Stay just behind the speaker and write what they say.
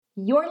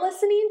You're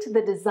listening to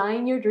the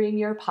Design Your Dream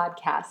Year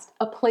podcast,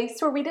 a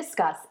place where we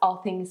discuss all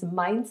things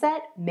mindset,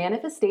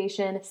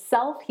 manifestation,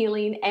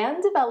 self-healing,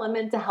 and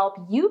development to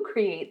help you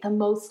create the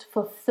most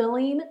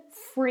fulfilling,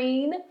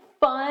 freeing,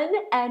 fun,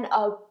 and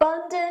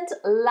abundant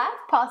life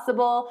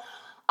possible.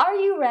 Are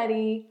you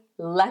ready?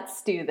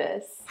 Let's do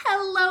this.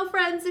 Hello,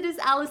 friends. It is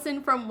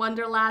Allison from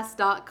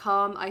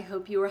Wonderlast.com. I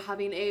hope you are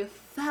having a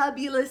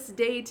fabulous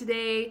day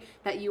today,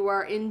 that you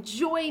are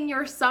enjoying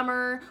your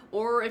summer,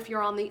 or if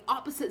you're on the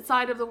opposite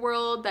side of the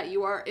world, that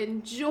you are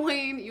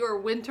enjoying your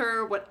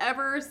winter,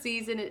 whatever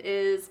season it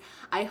is.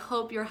 I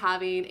hope you're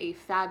having a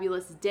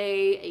fabulous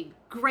day, a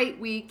great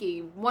week,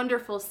 a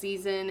wonderful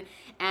season,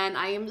 and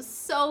I am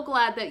so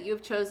glad that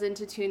you've chosen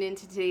to tune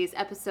into today's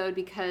episode,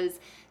 because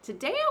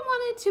today I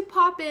wanted to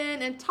pop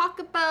in and talk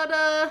about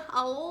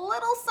a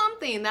little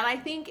something that I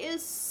think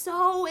is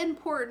so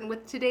important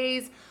with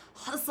today's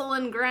hustle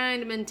and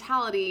grind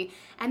mentality,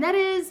 and that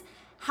is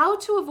how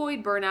to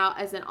avoid burnout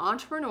as an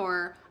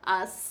entrepreneur,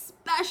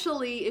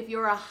 especially if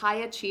you're a high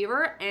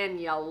achiever and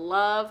you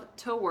love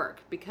to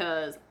work.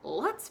 Because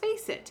let's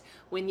face it,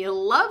 when you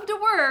love to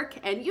work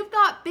and you've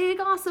got big,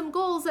 awesome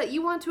goals that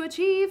you want to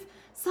achieve,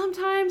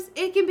 sometimes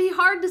it can be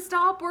hard to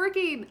stop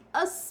working,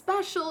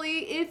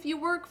 especially if you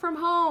work from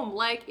home.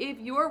 Like, if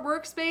your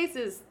workspace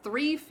is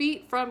 3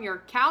 feet from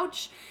your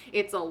couch,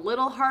 it's a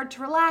little hard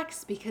to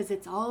relax because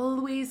it's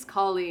always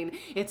calling.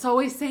 It's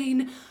always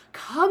saying,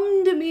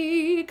 come to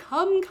me,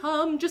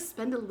 come, just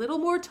spend a little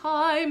more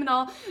time and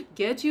I'll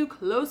get you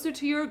closer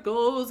to your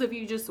goals if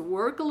you just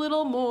work a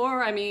little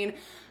more. I mean,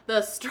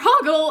 the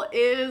struggle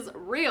is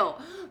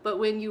real, but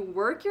when you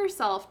work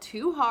yourself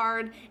too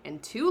hard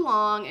and too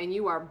long and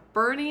you are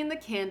burning the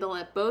candle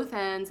at both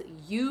ends,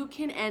 you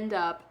can end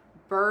up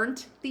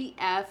burnt the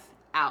F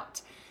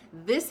out.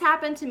 This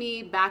happened to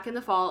me back in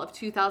the fall of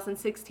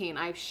 2016.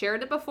 I've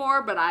shared it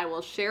before, but I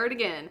will share it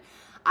again.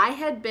 I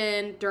had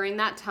been, during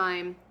that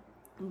time,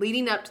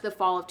 leading up to the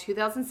fall of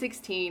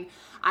 2016,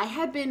 I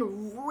had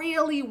been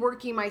really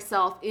working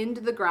myself into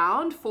the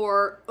ground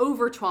for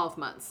over 12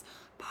 months.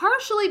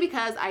 Partially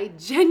because I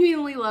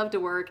genuinely love to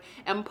work,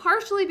 and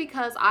partially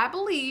because I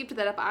believed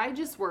that if I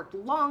just worked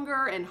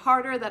longer and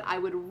harder, that I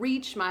would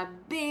reach my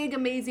big,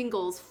 amazing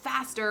goals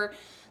faster.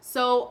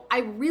 So I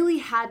really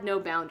had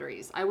no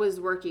boundaries. I was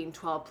working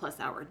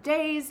 12-plus-hour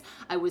days.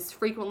 I was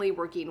frequently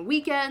working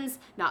weekends,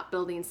 not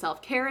building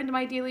self-care into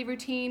my daily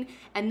routine.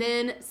 And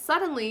then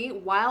suddenly,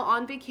 while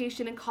on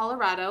vacation in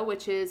Colorado,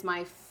 which is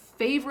my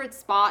favorite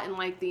spot in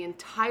like the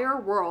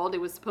entire world, it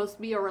was supposed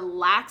to be a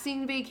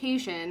relaxing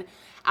vacation,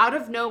 out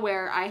of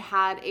nowhere, I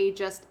had a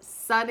just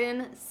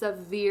sudden,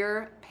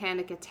 severe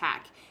panic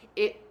attack.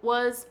 It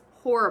was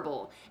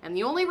horrible. And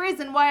the only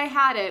reason why I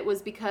had it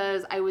was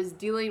because I was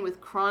dealing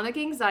with chronic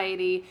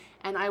anxiety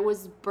and I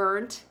was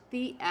burnt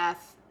the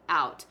F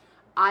out.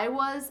 I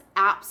was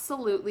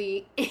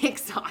absolutely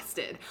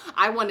exhausted.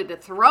 I wanted to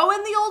throw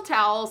in the old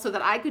towel so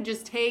that I could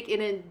just take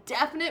an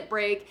indefinite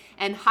break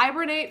and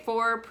hibernate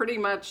for pretty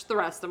much the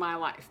rest of my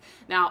life.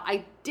 Now,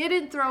 I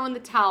didn't throw in the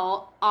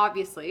towel,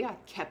 obviously. I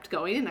kept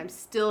going and I'm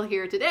still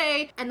here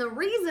today. And the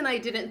reason I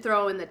didn't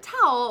throw in the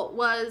towel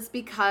was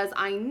because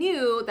I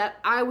knew that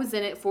I was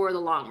in it for the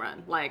long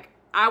run. Like,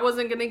 I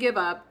wasn't going to give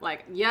up.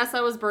 Like, yes,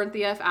 I was burnt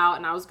the F out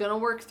and I was going to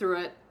work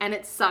through it, and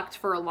it sucked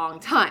for a long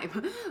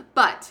time.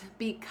 But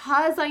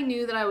because I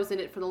knew that I was in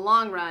it for the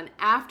long run,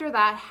 after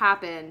that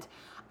happened,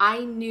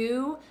 I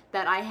knew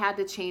that I had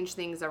to change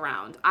things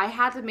around. I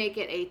had to make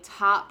it a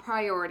top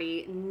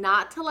priority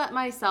not to let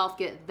myself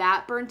get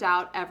that burnt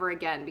out ever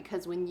again,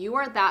 because when you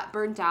are that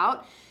burnt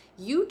out,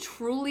 you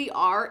truly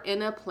are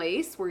in a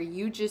place where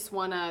you just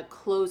want to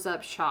close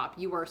up shop.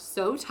 You are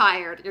so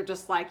tired. You're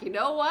just like, you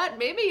know what?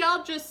 Maybe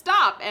I'll just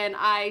stop and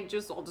I'll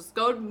just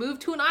go move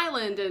to an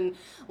island and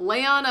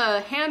lay on a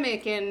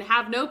hammock and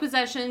have no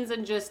possessions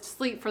and just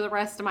sleep for the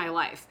rest of my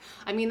life.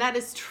 I mean, that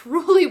is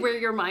truly where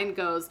your mind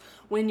goes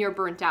when you're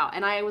burnt out.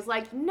 And I was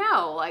like,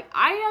 no, like,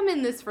 I am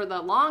in this for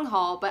the long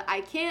haul, but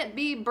I can't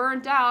be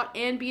burnt out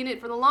and be in it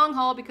for the long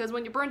haul, because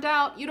when you're burnt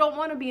out, you don't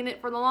want to be in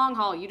it for the long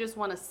haul. You just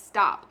want to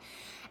stop.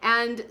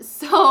 And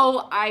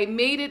so I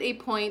made it a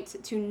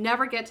point to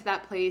never get to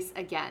that place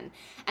again.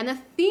 And the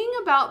thing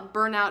about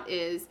burnout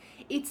is,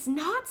 it's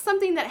not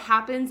something that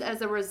happens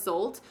as a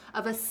result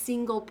of a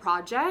single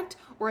project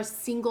or a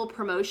single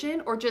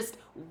promotion or just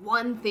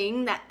one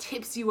thing that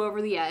tips you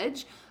over the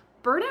edge.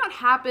 Burnout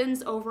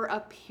happens over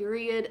a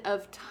period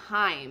of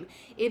time.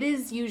 It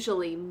is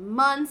usually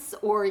months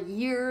or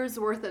years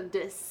worth of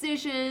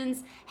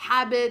decisions,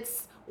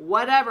 habits,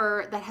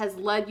 whatever that has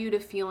led you to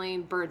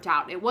feeling burnt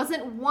out. It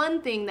wasn't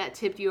one thing that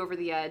tipped you over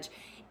the edge.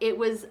 It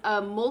was a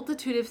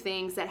multitude of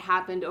things that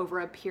happened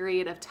over a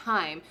period of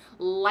time.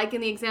 Like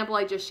in the example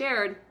I just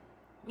shared,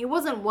 it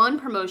wasn't one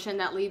promotion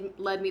that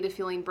led me to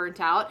feeling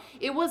burnt out.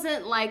 It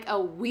wasn't like a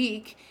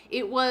week.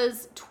 It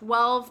was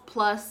 12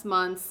 plus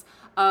months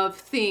of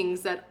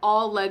things that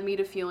all led me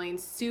to feeling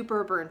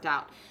super burnt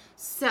out.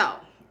 So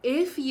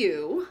if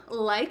you,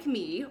 like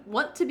me,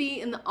 want to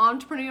be in the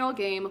entrepreneurial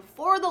game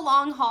for the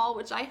long haul,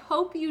 which I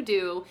hope you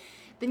do,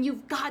 then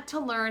you've got to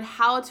learn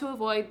how to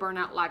avoid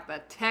burnout like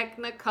the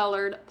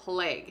technicolored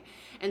plague.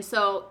 And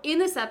so in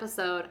this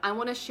episode, I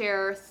want to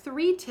share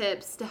 3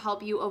 tips to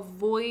help you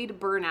avoid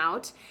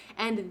burnout.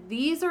 And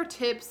these are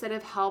tips that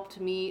have helped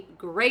me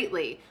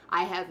greatly.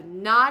 I have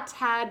not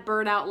had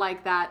burnout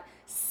like that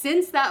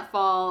since that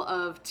fall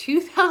of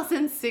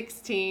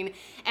 2016,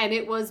 and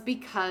it was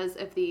because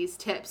of these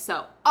tips.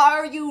 So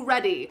are you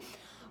ready?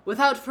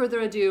 Without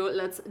further ado,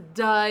 let's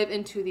dive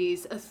into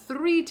these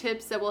 3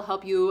 tips that will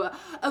help you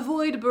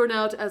avoid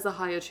burnout as a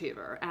high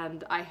achiever.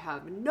 And I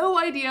have no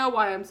idea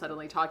why I'm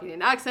suddenly talking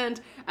in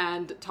accent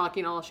and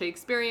talking all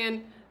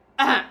Shakespearean.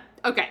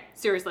 Okay,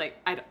 seriously,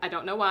 I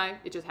don't know why.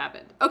 It just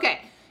happened.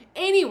 Okay,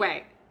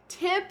 anyway,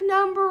 tip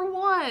number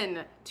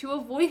 1 to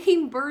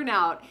avoiding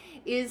burnout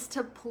is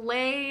to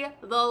play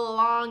the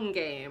long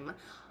game.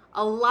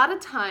 A lot of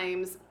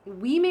times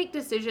we make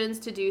decisions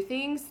to do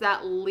things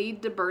that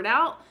lead to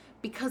burnout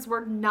because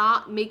we're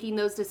not making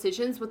those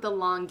decisions with the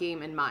long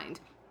game in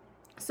mind.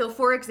 So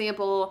for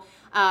example,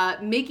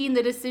 making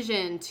the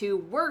decision to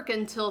work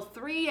until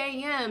 3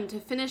 a.m. to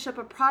finish up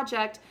a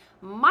project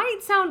might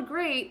sound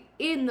great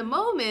in the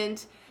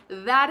moment.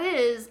 That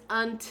is,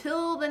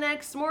 until the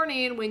next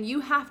morning when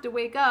you have to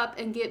wake up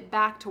and get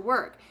back to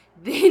work.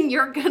 Then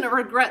you're going to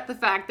regret the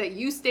fact that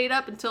you stayed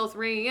up until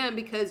 3 a.m.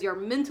 because you're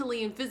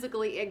mentally and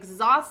physically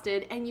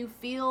exhausted and you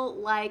feel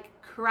like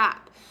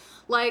crap.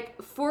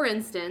 Like, for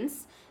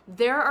instance,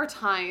 there are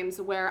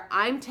times where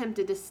I'm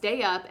tempted to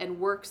stay up and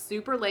work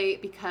super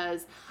late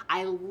because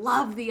I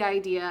love the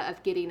idea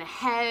of getting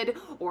ahead,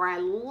 or I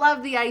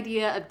love the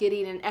idea of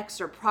getting an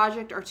extra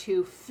project or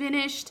 2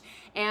 finished.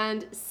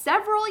 And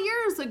several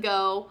years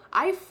ago,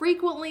 I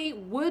frequently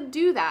would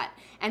do that.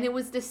 And it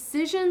was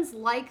decisions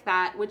like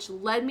that which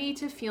led me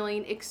to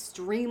feeling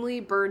extremely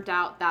burnt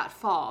out that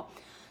fall.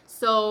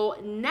 So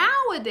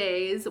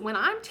nowadays, when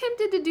I'm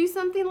tempted to do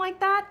something like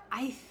that,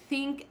 I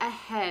think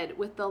ahead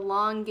with the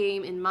long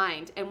game in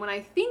mind. And when I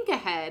think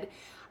ahead,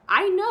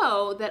 I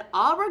know that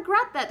I'll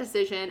regret that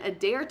decision a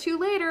day or 2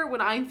 later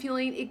when I'm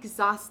feeling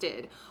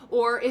exhausted.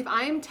 Or if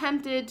I'm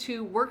tempted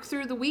to work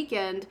through the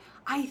weekend,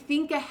 I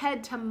think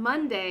ahead to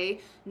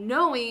Monday,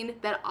 knowing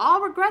that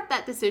I'll regret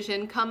that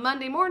decision come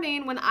Monday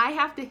morning when I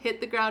have to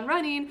hit the ground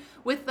running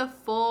with the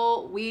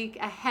full week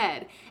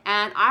ahead.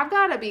 And I've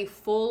got to be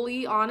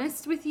fully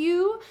honest with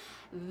you.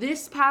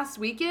 This past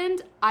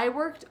weekend, I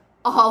worked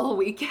all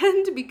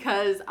weekend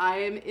because I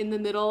am in the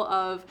middle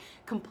of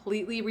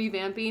completely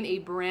revamping a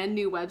brand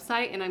new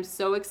website, and I'm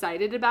so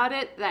excited about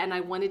it and I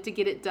wanted to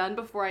get it done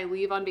before I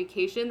leave on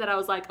vacation that I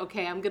was like,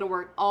 okay, I'm gonna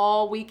work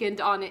all weekend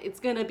on it. It's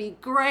gonna be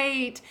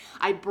great.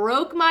 I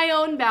broke my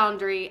own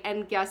boundary,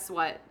 and guess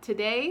what?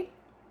 Today,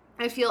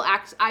 I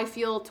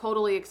feel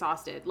totally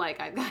exhausted. Like,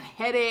 I've got a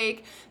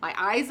headache. My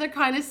eyes are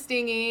kind of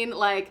stinging.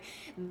 Like,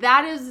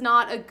 that is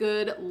not a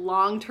good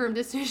long-term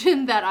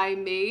decision that I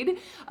made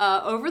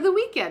over the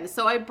weekend.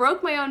 So I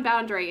broke my own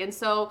boundary. And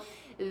so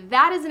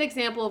that is an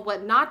example of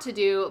what not to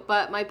do.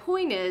 But my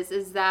point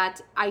is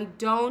that I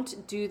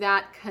don't do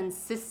that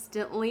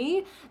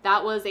consistently.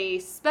 That was a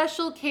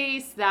special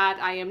case that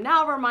I am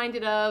now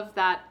reminded of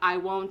that I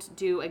won't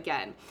do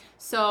again.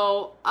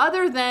 So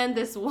other than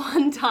this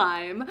one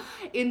time,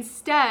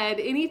 instead,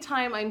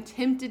 anytime I'm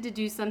tempted to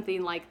do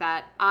something like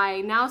that,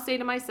 I now say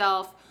to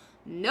myself,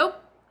 nope,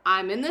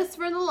 I'm in this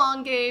for the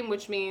long game,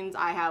 which means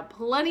I have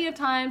plenty of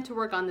time to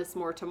work on this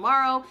more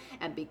tomorrow.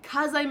 And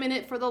because I'm in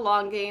it for the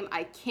long game,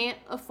 I can't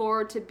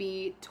afford to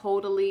be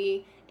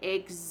totally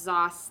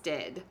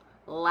exhausted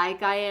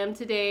like I am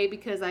today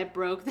because I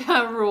broke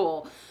that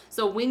rule.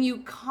 So when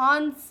you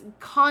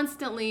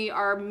constantly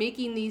are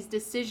making these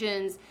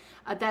decisions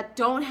that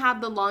don't have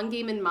the long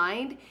game in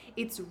mind,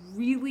 it's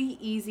really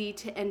easy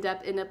to end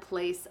up in a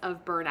place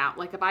of burnout.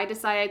 Like if I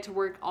decided to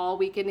work all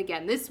weekend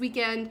again this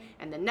weekend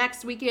and the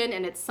next weekend,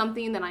 and it's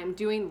something that I'm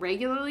doing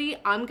regularly,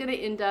 I'm going to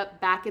end up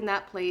back in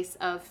that place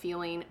of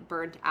feeling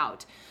burnt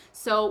out.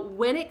 So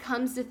when it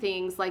comes to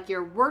things like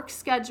your work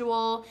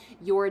schedule,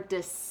 your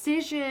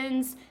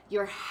decisions,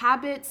 your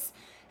habits,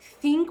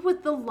 think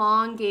with the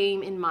long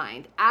game in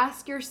mind.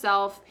 Ask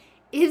yourself,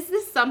 is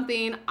this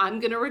something I'm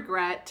going to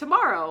regret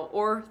tomorrow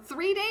or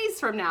 3 days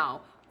from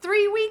now,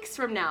 3 weeks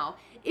from now?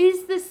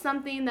 Is this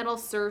something that'll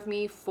serve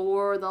me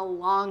for the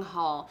long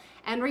haul?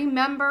 And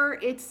remember,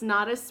 it's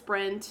not a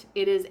sprint.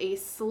 It is a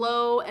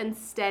slow and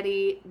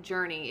steady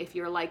journey. If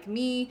you're like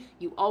me,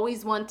 you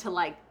always want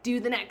to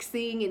do the next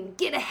thing and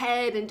get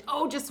ahead and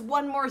just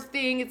one more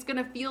thing. It's going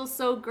to feel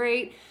so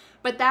great.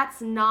 But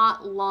that's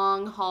not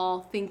long haul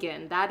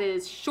thinking. That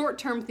is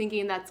short-term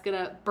thinking that's going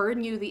to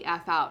burn you the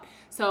F out.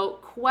 So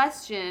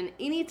question,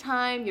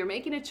 anytime you're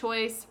making a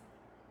choice,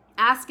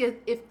 ask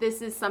if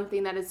this is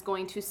something that is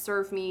going to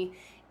serve me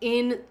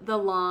in the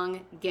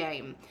long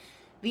game.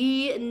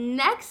 The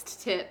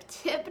next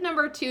tip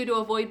number 2 to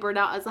avoid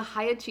burnout as a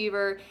high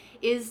achiever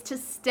is to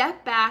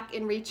step back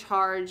and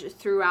recharge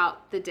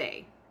throughout the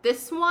day.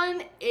 This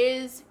one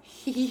is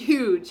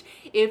huge.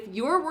 If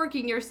you're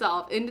working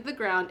yourself into the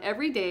ground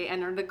every day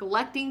and are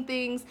neglecting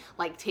things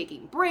like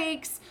taking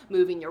breaks,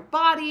 moving your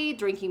body,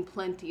 drinking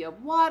plenty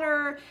of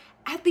water,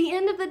 at the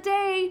end of the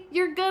day,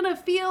 you're gonna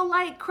feel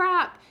like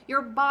crap.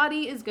 Your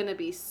body is gonna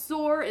be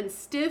sore and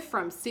stiff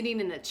from sitting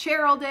in a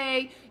chair all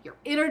day. Your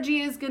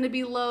energy is gonna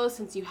be low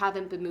since you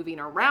haven't been moving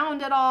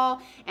around at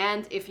all.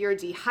 And if you're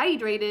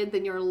dehydrated,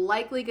 then you're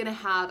likely gonna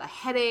have a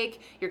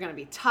headache. You're gonna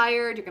be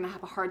tired. You're gonna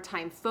have a hard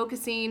time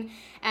focusing.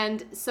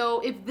 And so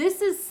if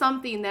this is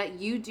something that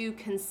you do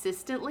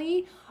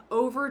consistently,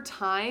 over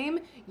time,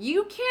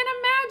 you can't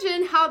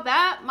imagine how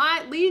that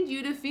might lead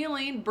you to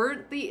feeling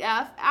burnt the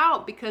F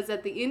out, because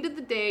at the end of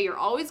the day, you're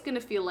always gonna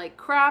feel like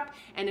crap.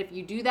 And if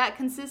you do that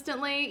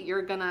consistently,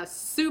 you're gonna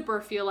super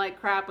feel like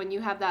crap when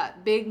you have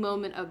that big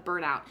moment of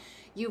burnout.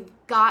 You've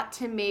got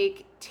to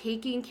make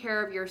taking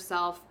care of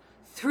yourself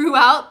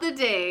throughout the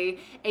day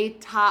a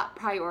top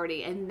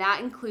priority. And that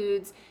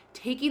includes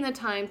taking the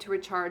time to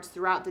recharge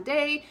throughout the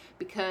day,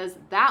 because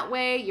that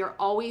way you're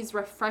always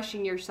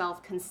refreshing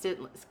yourself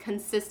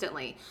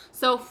consistently.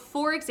 So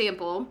for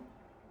example,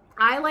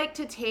 I like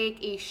to take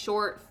a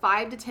short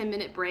 5 to 10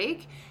 minute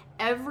break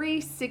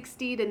every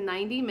 60 to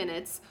 90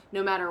 minutes,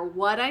 no matter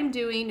what I'm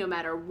doing, no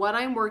matter what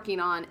I'm working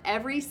on.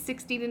 Every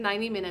 60 to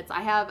 90 minutes,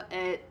 I have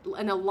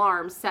an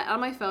alarm set on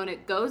my phone.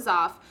 It goes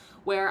off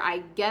where I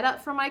get up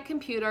from my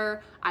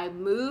computer, I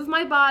move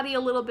my body a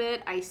little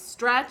bit, I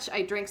stretch,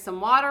 I drink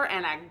some water,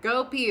 and I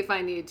go pee if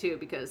I need to,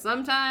 because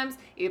sometimes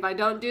if I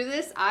don't do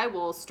this, I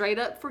will straight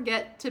up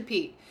forget to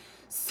pee.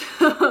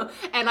 So,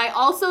 and I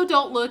also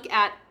don't look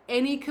at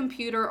any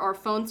computer or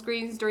phone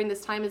screens during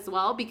this time as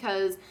well,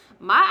 because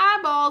my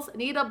eyeballs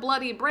need a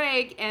bloody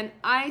break, and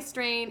eye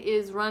strain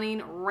is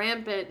running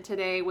rampant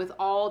today with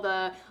all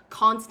the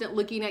constant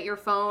looking at your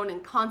phone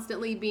and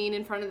constantly being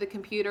in front of the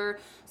computer.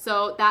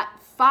 So that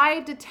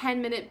 5 to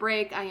 10 minute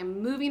break, I am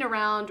moving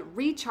around,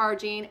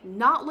 recharging,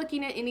 not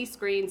looking at any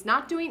screens,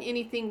 not doing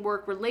anything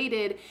work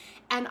related,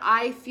 and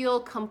I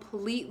feel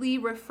completely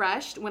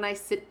refreshed when I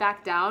sit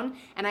back down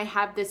and I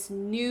have this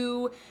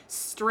new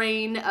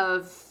strain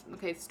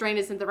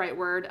isn't the right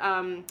word,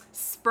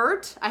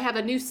 spurt. I have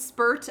a new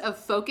spurt of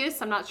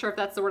focus. I'm not sure if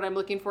that's the word I'm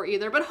looking for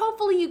either, but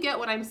hopefully you get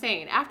what I'm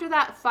saying. After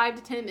that 5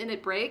 to 10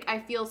 minute break, I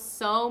feel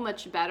so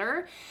much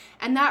better.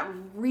 And that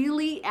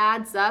really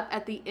adds up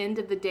at the end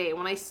of the day.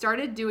 When I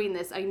started doing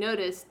this, I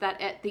noticed that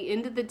at the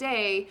end of the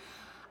day,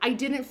 I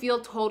didn't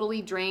feel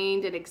totally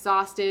drained and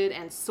exhausted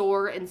and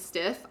sore and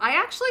stiff. I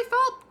actually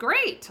felt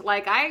great.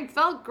 Like, I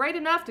felt great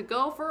enough to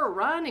go for a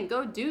run and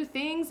go do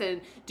things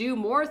and do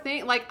more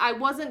things. Like, I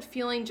wasn't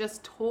feeling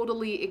just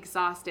totally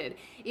exhausted.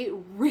 It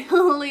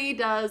really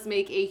does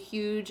make a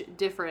huge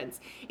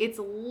difference. It's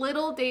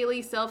little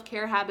daily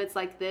self-care habits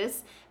like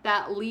this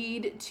that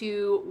lead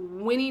to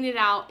winning it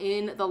out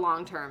in the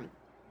long term.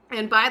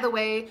 And by the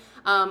way,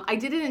 I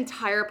did an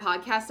entire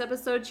podcast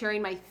episode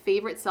sharing my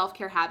favorite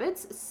self-care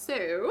habits.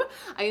 So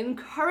I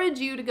encourage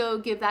you to go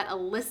give that a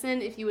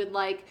listen if you would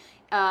like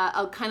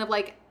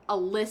a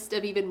list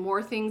of even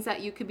more things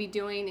that you could be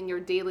doing in your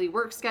daily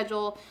work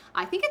schedule.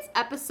 I think it's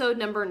episode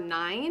number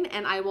 9,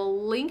 and I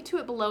will link to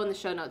it below in the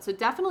show notes. So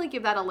definitely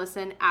give that a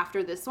listen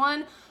after this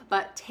one.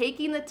 But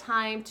taking the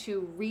time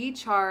to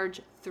recharge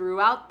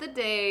throughout the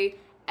day,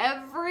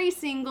 every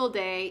single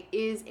day,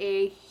 is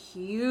a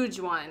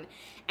huge one.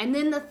 And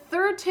then the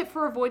third tip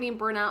for avoiding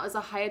burnout as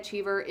a high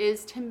achiever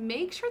is to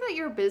make sure that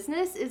your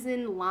business is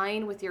in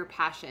line with your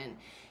passion.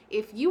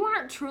 If you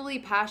aren't truly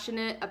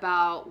passionate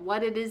about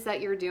what it is that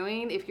you're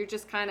doing, if you're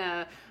just kind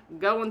of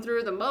going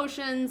through the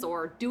motions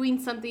or doing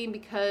something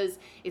because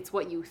it's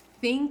what you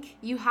think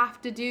you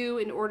have to do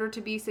in order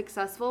to be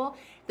successful,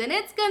 then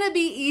it's going to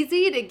be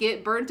easy to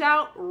get burnt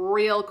out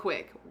real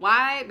quick.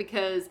 Why?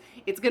 Because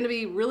it's going to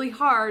be really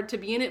hard to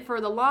be in it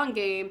for the long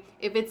game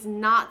if it's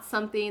not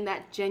something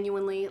that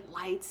genuinely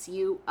lights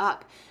you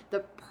up.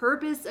 The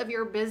purpose of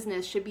your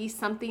business should be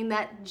something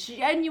that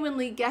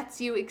genuinely gets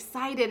you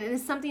excited and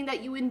is something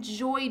that you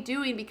enjoy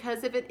doing,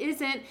 because if it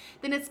isn't,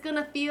 then it's going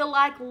to feel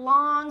like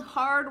long,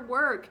 hard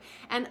work.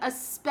 And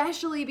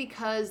especially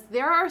because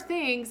there are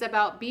things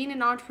about being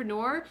an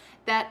entrepreneur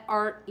that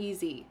aren't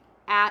easy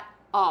at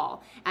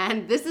all.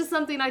 And this is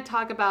something I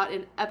talk about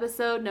in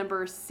episode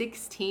number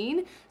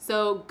 16.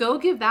 So go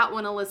give that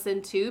one a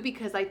listen too,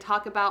 because I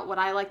talk about what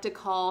I like to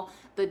call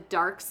the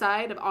dark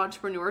side of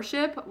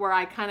entrepreneurship, where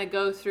I kind of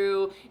go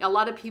through, a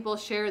lot of people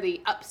share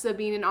the ups of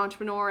being an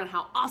entrepreneur and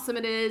how awesome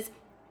it is.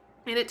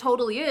 And it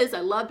totally is.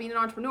 I love being an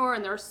entrepreneur,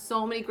 and there are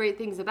so many great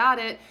things about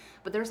it,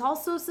 but there's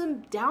also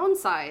some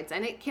downsides,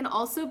 and it can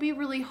also be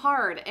really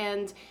hard.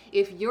 And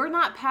if you're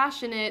not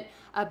passionate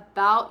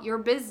about your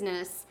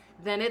business,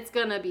 then it's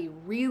gonna be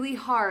really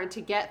hard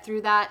to get through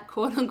that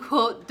quote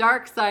unquote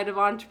dark side of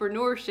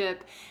entrepreneurship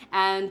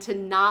and to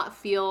not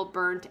feel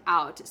burnt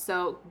out.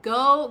 So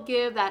go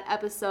give that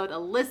episode a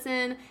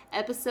listen,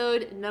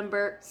 episode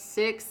number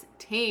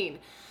 16.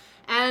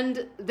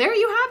 And there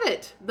you have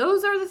it.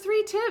 Those are the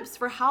 3 tips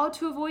for how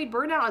to avoid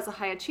burnout as a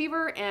high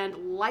achiever.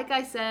 And like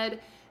I said,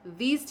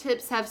 these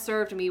tips have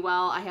served me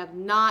well. I have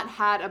not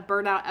had a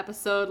burnout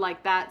episode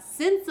like that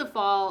since the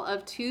fall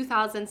of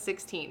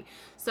 2016.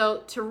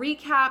 So to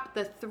recap,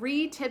 the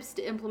 3 tips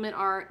to implement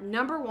are: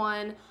 number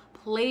 1,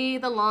 play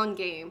the long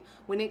game.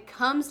 When it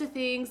comes to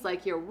things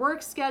like your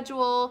work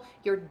schedule,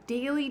 your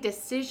daily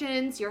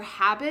decisions, your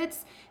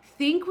habits,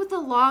 think with the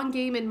long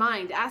game in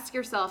mind. Ask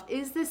yourself,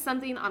 is this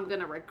something I'm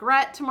going to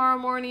regret tomorrow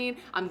morning?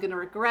 I'm going to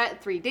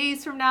regret 3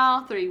 days from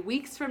now, 3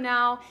 weeks from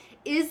now?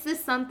 Is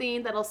this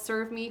something that'll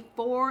serve me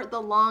for the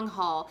long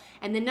haul?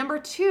 And then number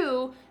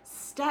 2,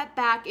 step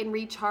back and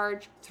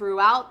recharge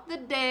throughout the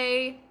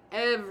day,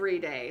 every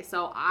day.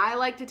 So I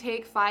like to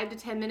take 5 to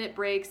 10 minute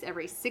breaks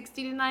every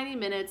 60 to 90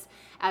 minutes,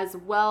 as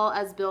well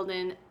as build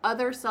in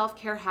other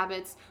self-care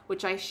habits,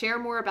 which I share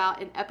more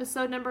about in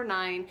episode number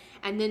 9.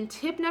 And then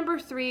tip number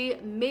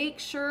 3, make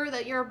sure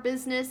that your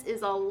business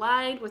is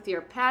aligned with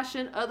your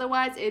passion.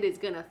 Otherwise, it is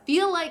gonna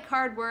feel like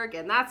hard work,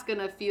 and that's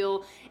gonna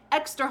feel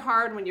extra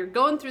hard when you're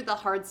going through the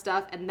hard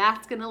stuff, and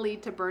that's gonna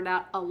lead to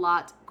burnout a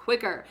lot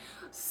quicker.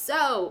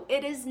 So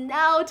it is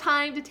now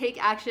time to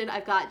take action.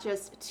 I've got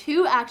just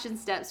 2 action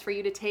steps for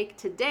you to take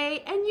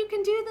today, and you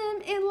can do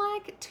them in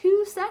like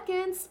 2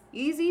 seconds.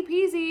 Easy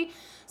peasy.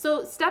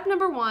 So step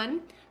number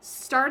 1,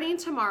 starting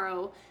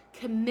tomorrow,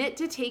 commit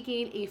to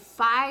taking a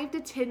 5 to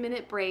 10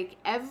 minute break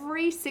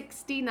every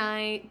 60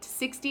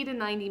 to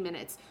 90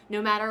 minutes.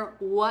 No matter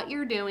what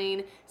you're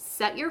doing,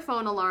 set your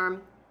phone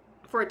alarm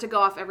for it to go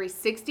off every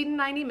 60 to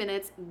 90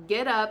 minutes.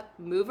 Get up,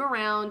 move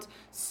around,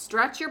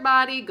 stretch your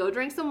body, go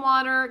drink some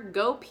water,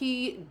 go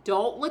pee.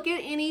 Don't look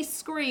at any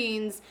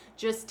screens.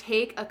 Just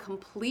take a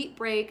complete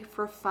break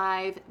for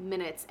 5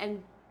 minutes.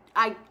 And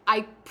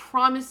I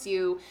promise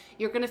you,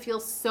 you're going to feel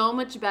so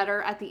much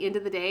better at the end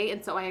of the day.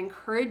 And so I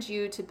encourage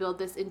you to build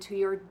this into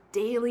your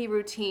daily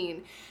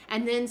routine.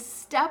 And then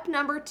step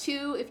number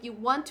 2, if you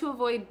want to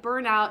avoid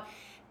burnout,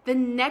 the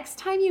next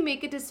time you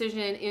make a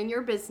decision in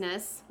your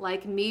business,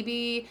 like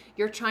maybe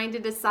you're trying to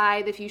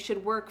decide if you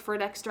should work for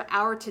an extra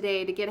hour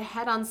today to get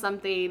ahead on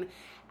something,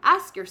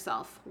 ask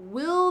yourself,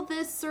 will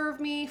this serve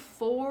me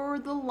for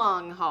the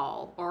long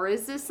haul? Or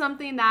is this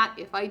something that,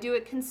 if I do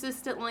it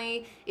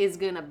consistently, is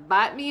gonna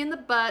bite me in the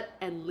butt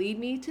and lead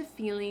me to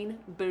feeling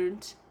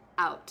burnt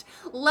out?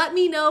 Let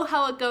me know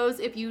how it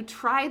goes if you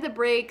try the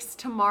breaks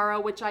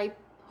tomorrow, which I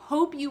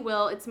hope you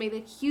will. It's made a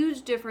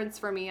huge difference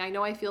for me. I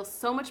know I feel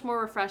so much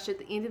more refreshed at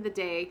the end of the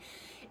day.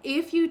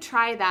 If you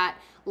try that,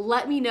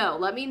 let me know.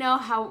 Let me know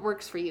how it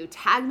works for you.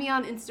 Tag me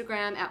on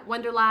Instagram at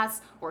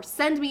Wonderlass, or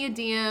send me a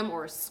DM,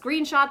 or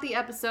screenshot the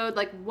episode,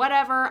 like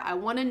whatever. I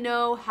want to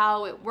know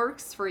how it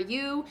works for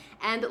you.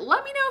 And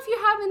let me know if you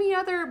have any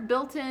other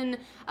built-in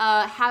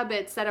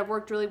habits that have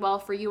worked really well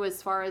for you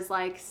as far as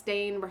like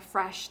staying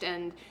refreshed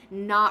and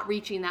not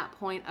reaching that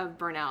point of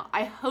burnout.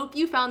 I hope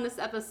you found this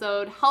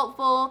episode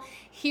helpful.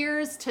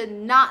 Here's to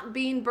not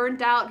being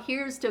burnt out.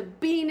 Here's to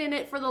being in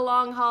it for the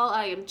long haul.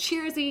 I am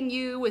cheersing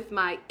you with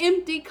my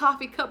empty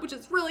coffee cup, which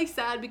is really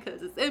sad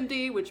because it's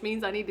empty, which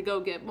means I need to go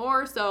get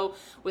more. So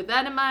with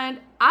that in mind,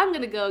 I'm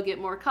gonna go get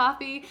more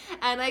coffee,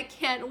 and I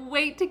can't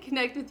wait to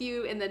connect with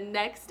you in the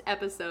next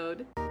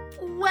episode.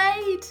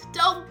 Wait,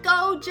 don't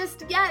go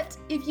just yet.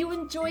 If you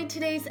enjoyed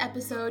today's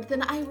episode,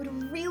 then I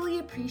would really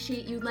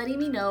appreciate you letting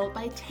me know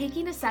by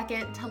taking a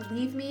second to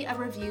leave me a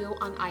review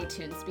on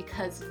iTunes,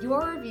 because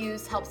your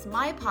reviews helps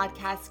my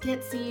podcast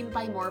get seen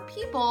by more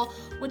people,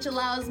 which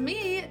allows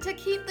me to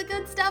keep the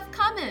good stuff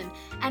coming.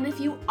 And if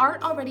you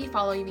aren't already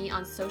following me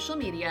on social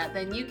media,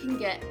 then you can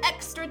get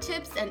extra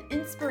tips and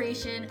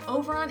inspiration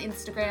over on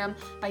Instagram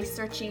by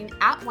searching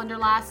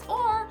 @Wonderlass,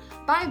 or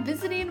by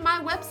visiting my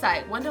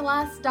website,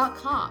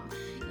 wonderlass.com.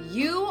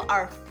 You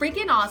are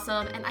freaking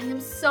awesome, and I am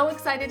so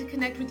excited to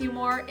connect with you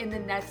more in the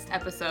next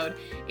episode.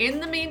 In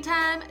the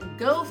meantime,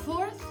 go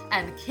forth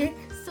and kick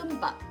some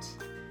butt.